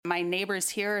My neighbors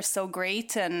here are so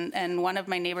great, and one of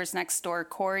my neighbors next door,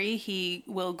 Corey, he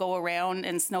will go around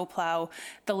and snowplow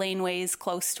the laneways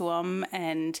close to him,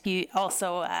 and he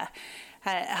also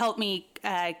helped me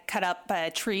cut up a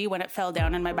tree when it fell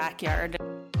down in my backyard.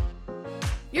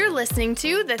 You're listening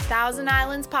to the Thousand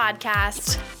Islands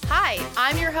Podcast. Hi,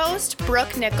 I'm your host,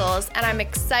 Brooke Nichols, and I'm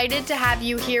excited to have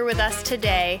you here with us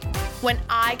today. When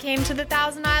I came to the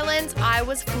Thousand Islands, I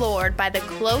was floored by the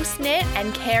close-knit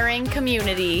and caring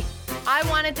community. I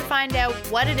wanted to find out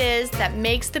what it is that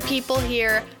makes the people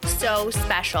here so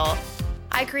special.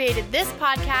 I created this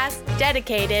podcast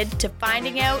dedicated to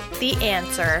finding out the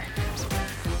answer.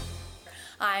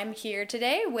 I'm here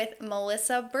today with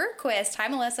Melissa Bergquist. Hi,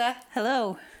 Melissa.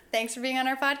 Hello. Thanks for being on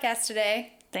our podcast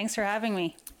today. Thanks for having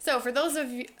me. So for those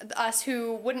of us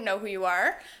who wouldn't know who you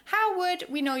are, how would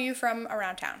we know you from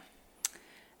around town?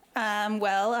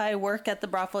 Well, I work at the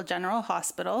Brockville General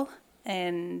Hospital,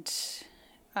 and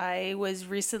I was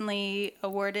recently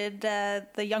awarded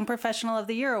the Young Professional of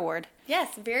the Year award.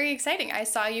 Yes, very exciting. I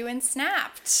saw you in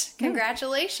Snapped.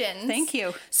 Congratulations. Thank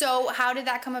you. So how did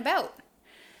that come about?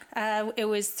 It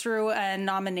was through a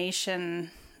nomination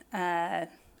with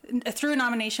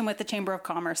the Chamber of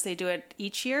Commerce. They do it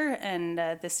each year, and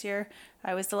this year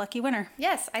I was the lucky winner.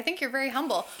 Yes, I think you're very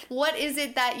humble. What is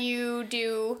it that you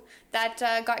do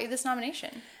that got you this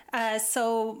nomination?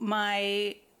 So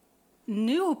my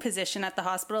new position at the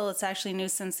hospital, it's actually new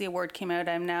since the award came out.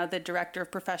 I'm now the Director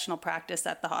of Professional Practice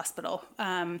at the hospital.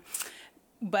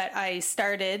 But I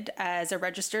started as a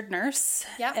registered nurse,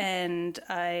 Yep. and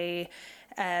I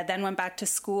then went back to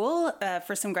school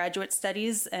for some graduate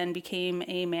studies and became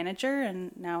a manager,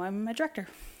 and now I'm a director.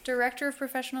 Director of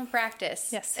Professional Practice.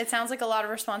 Yes. It sounds like a lot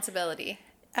of responsibility.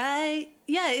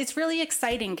 Yeah, it's really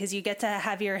exciting because you get to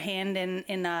have your hand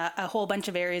in a whole bunch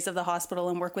of areas of the hospital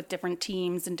and work with different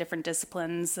teams and different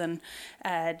disciplines, and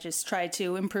just try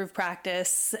to improve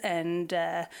practice and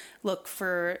look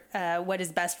for what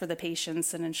is best for the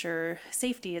patients and ensure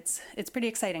safety. It's pretty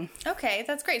exciting. Okay,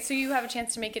 that's great. So you have a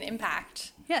chance to make an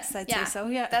impact. Yes, I'd say so,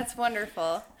 yeah. That's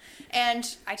wonderful.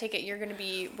 And I take it you're going to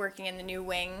be working in the new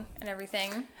wing and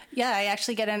everything? Yeah, I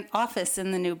actually get an office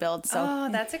in the new build. So. Oh,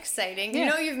 that's exciting. Yeah. You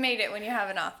know you've made it when you have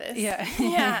an office. Yeah.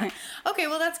 Yeah. Okay,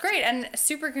 well, that's great. And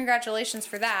super congratulations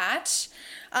for that.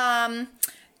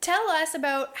 Tell us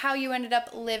about how you ended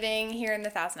up living here in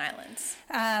the Thousand Islands.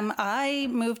 I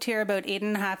moved here about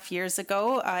 8.5 years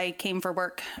ago. I came for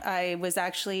work. I was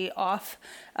actually off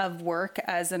of work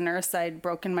as a nurse. I'd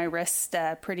broken my wrist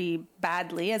pretty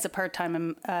badly as a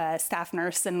part-time staff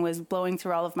nurse and was blowing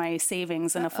through all of my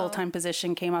savings, and a full-time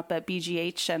position came up at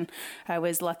BGH, and I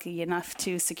was lucky enough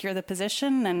to secure the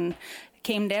position and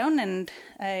came down, and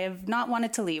I have not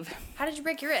wanted to leave. How did you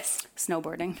break your wrist?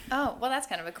 Snowboarding. Oh, well, that's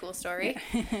kind of a cool story.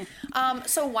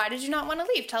 So why did you not want to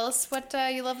leave? Tell us what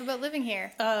you love about living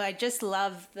here. Oh, I just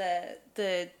love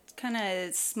the kind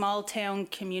of small town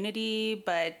community,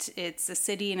 but it's a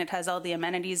city and it has all the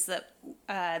amenities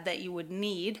that you would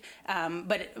need.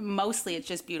 But mostly it's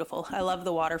just beautiful. I love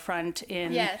the waterfront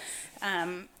in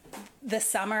the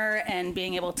summer, and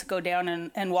being able to go down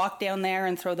and walk down there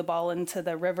and throw the ball into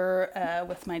the river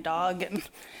with my dog, and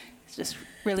it's just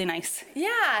really nice.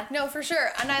 Yeah, no, for sure.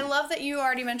 And I love that you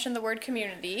already mentioned the word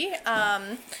community,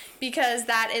 because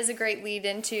that is a great lead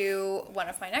into one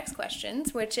of my next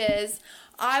questions, which is,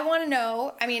 I want to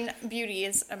know, I mean, beauty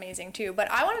is amazing too, but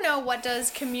I want to know, what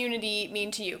does community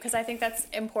mean to you? Because I think that's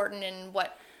important in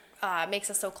what makes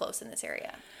us so close in this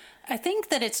area. I think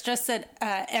that it's just that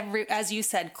as you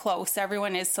said, close.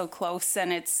 Everyone is so close,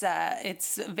 and it's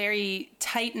very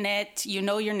tight knit. You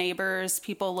know your neighbors.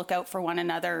 People look out for one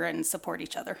another and support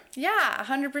each other. Yeah,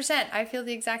 100%. I feel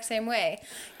the exact same way.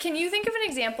 Can you think of an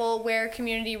example where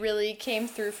community really came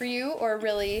through for you, or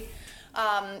really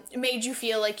made you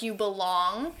feel like you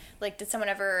belong? Like, did someone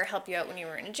ever help you out when you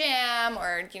were in a jam,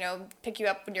 or, pick you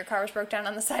up when your car was broke down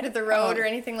on the side of the road, or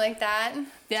anything like that?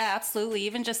 Yeah, absolutely.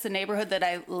 Even just the neighborhood that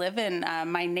I live in,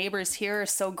 my neighbors here are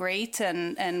so great.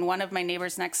 And one of my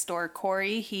neighbors next door,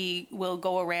 Corey, he will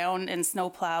go around and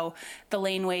snowplow the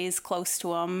laneways close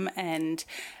to him. And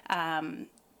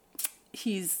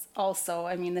he's also,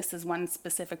 this is one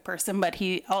specific person, but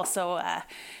he also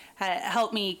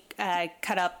helped me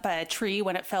cut up a tree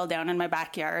when it fell down in my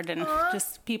backyard, and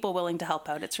just people willing to help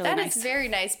out. It's really nice. That is very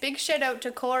nice. Big shout out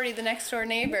to Corey, the next door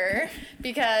neighbor,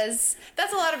 because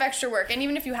that's a lot of extra work. And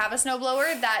even if you have a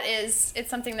snowblower, it's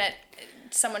something that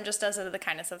someone just does out of the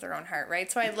kindness of their own heart,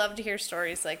 right? So I love to hear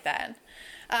stories like that.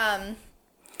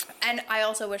 And I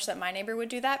also wish that my neighbor would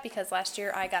do that, because last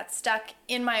year I got stuck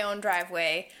in my own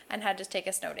driveway and had to take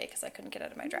a snow day because I couldn't get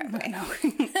out of my driveway.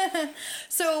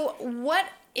 So what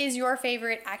is your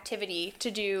favorite activity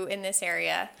to do in this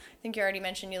area? I think you already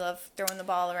mentioned you love throwing the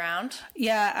ball around.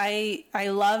 Yeah, I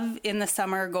love in the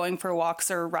summer going for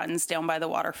walks or runs down by the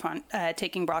waterfront,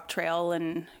 taking Brock Trail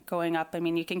and going up. I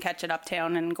mean, you can catch it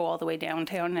uptown and go all the way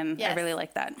downtown, and Yes. I really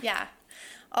like that. Yeah.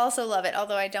 Also love it,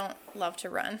 although I don't love to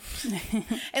run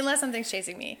unless something's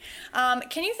chasing me.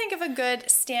 Can you think of a good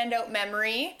standout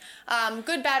memory,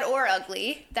 good, bad, or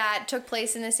ugly, that took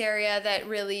place in this area that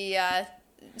really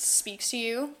speaks to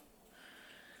you?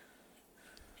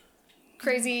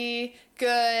 Crazy,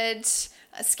 good,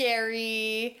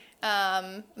 scary,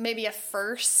 maybe a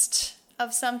first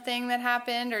of something that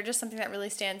happened, or just something that really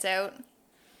stands out?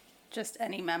 Just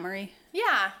any memory.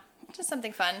 Yeah, just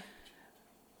something fun.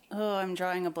 Oh, I'm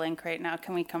drawing a blank right now.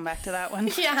 Can we come back to that one?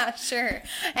 Yeah, sure.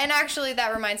 And actually,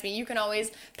 that reminds me, you can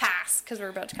always pass, because we're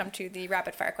about to come to the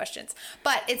rapid fire questions.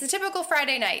 But it's a typical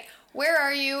Friday night. Where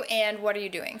are you and what are you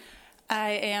doing?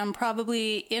 I am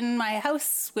probably in my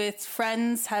house with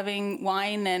friends having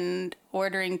wine and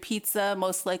ordering pizza,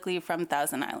 most likely from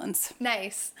Thousand Islands.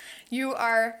 Nice. You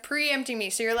are preempting me,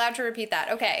 so you're allowed to repeat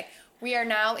that. Okay, we are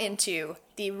now into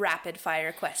the rapid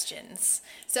fire questions.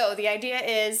 So the idea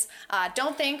is,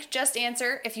 don't think, just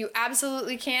answer. If you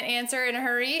absolutely can't answer in a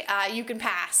hurry, you can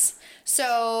pass.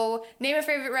 So name a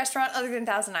favorite restaurant other than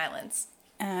Thousand Islands.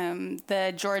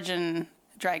 The Georgian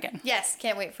Dragon. Yes,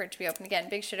 can't wait for it to be open again.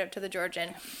 Big shout out to the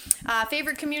Georgian.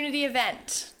 Favorite community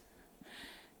event?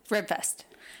 Ribfest.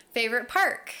 Favorite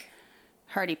park?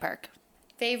 Hardy Park.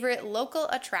 Favorite local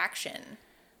attraction?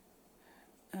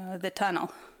 The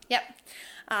Tunnel. Yep.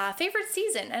 Favorite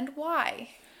season and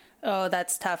why? Oh,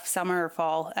 that's tough. Summer or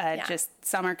fall? Yeah. Just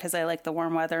summer because I like the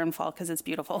warm weather, and fall because it's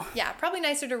beautiful. Yeah, probably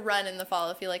nicer to run in the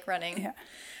fall if you like running. Yeah.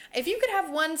 If you could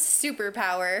have one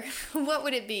superpower, what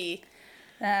would it be?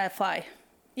 Fly.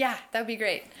 Yeah, that would be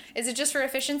great. Is it just for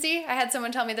efficiency? I had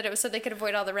someone tell me that it was so they could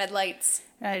avoid all the red lights.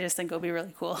 I just think it'll be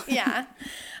really cool. Yeah.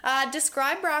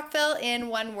 Describe Brockville in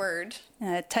one word.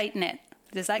 Tight knit.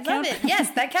 Does that Love count? it. Yes,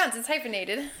 that counts. It's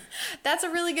hyphenated. That's a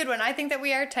really good one. I think that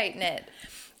we are tight-knit.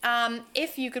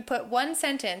 If you could put one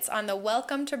sentence on the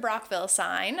Welcome to Brockville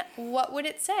sign, what would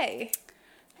it say?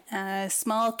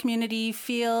 Small community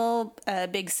feel,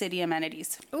 big city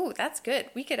amenities. Ooh, that's good.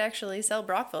 We could actually sell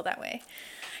Brockville that way.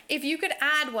 If you could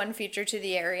add one feature to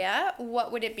the area,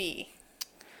 what would it be?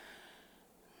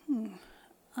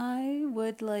 I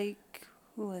would like...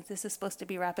 Ooh, this is supposed to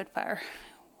be rapid fire.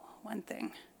 One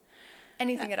thing.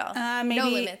 Anything at all. Maybe, no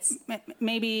limits.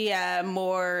 Maybe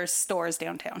more stores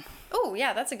downtown. Oh,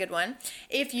 yeah, that's a good one.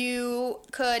 If you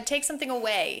could take something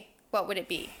away, what would it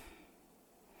be?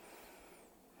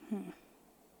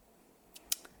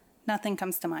 Nothing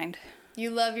comes to mind. You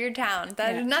love your town.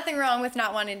 There's nothing wrong with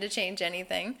not wanting to change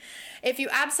anything. If you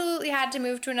absolutely had to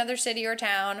move to another city or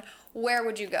town, where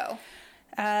would you go?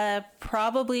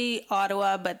 Probably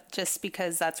Ottawa, but just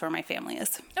because that's where my family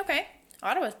is. Okay.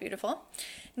 Ottawa's beautiful.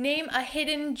 Name a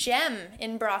hidden gem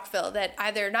in Brockville that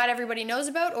either not everybody knows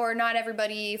about or not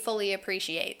everybody fully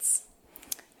appreciates.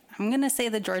 I'm going to say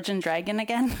the Georgian Dragon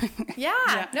again.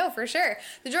 Yeah, no, for sure.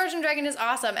 The Georgian Dragon is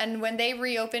awesome, and when they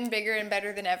reopen bigger and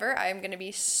better than ever, I'm going to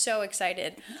be so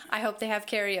excited. I hope they have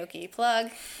karaoke. Plug.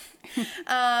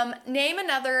 Name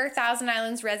another Thousand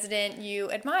Islands resident you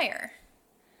admire.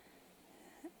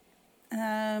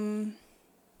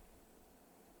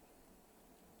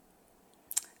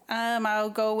 I'll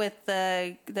go with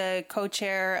the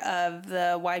co-chair of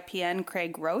the YPN,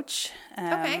 Craig Roach.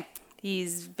 Okay.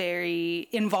 He's very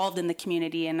involved in the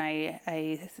community, and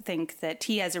I think that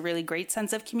he has a really great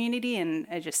sense of community, and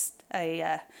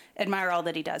I admire all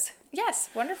that he does. Yes,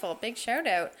 wonderful. Big shout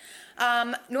out.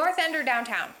 North End or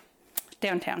downtown?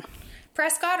 Downtown.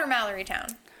 Prescott or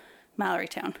Mallorytown?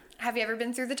 Mallorytown. Have you ever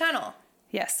been through the tunnel?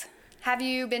 Yes. Have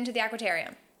you been to the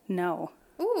aquarium? No.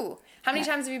 Ooh. How many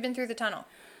times have you been through the tunnel?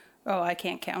 Oh, I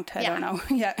can't count. I Yeah. don't know.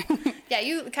 Yeah. Yeah,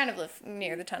 you kind of live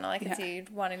near the tunnel. I can see you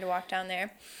wanting to walk down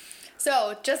there.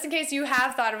 So, just in case you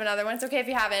have thought of another one, it's okay if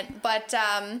you haven't, but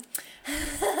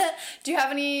do you have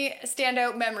any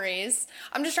standout memories?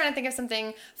 I'm just trying to think of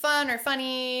something fun or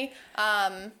funny,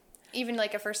 even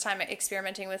like a first time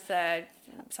experimenting with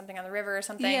something on the river or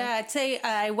something? Yeah, I'd say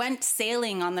I went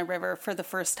sailing on the river for the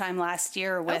first time last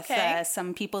year with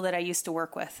some people that I used to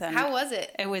work with. And how was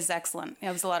it? It was excellent.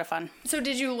 It was a lot of fun. So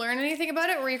did you learn anything about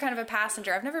it, or were you kind of a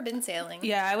passenger? I've never been sailing.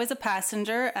 Yeah, I was a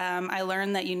passenger. I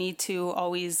learned that you need to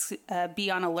always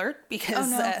be on alert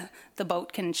because the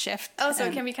boat can shift. Oh, so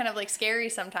it can be kind of like scary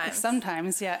sometimes.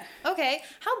 Sometimes, yeah. Okay.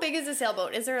 How big is a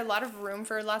sailboat? Is there a lot of room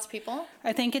for lots of people?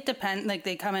 I think it depends. Like,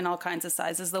 they come in all kinds of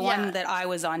sizes. The one that I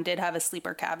was on did have a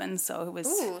sleeper cabin, so it was...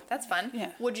 Ooh, that's fun.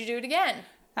 Yeah. Would you do it again?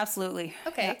 Absolutely.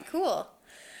 Okay, cool.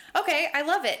 Okay, I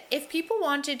love it. If people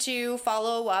wanted to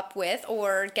follow up with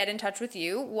or get in touch with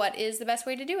you, what is the best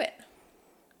way to do it?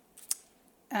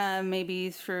 Maybe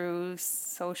through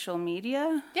social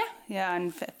media. Yeah. Yeah,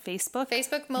 on Facebook.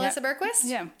 Facebook, Melissa Bergquist?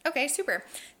 Yeah. Okay, super.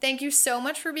 Thank you so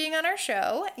much for being on our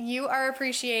show. You are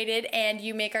appreciated, and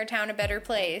you make our town a better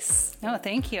place. No,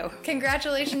 thank you.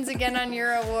 Congratulations again on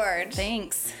your award.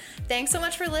 Thanks. Thanks so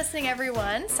much for listening,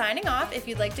 everyone. Signing off. If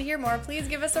you'd like to hear more, please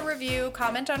give us a review,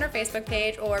 comment on our Facebook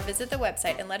page, or visit the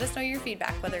website and let us know your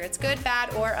feedback, whether it's good,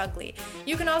 bad, or ugly.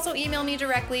 You can also email me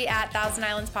directly at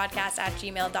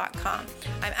thousandsislandspodcast@gmail.com.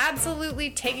 I'm absolutely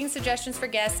taking suggestions for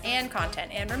guests and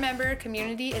content. And remember,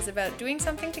 community is about doing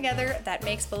something together that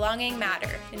makes belonging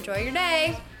matter. Enjoy your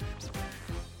day.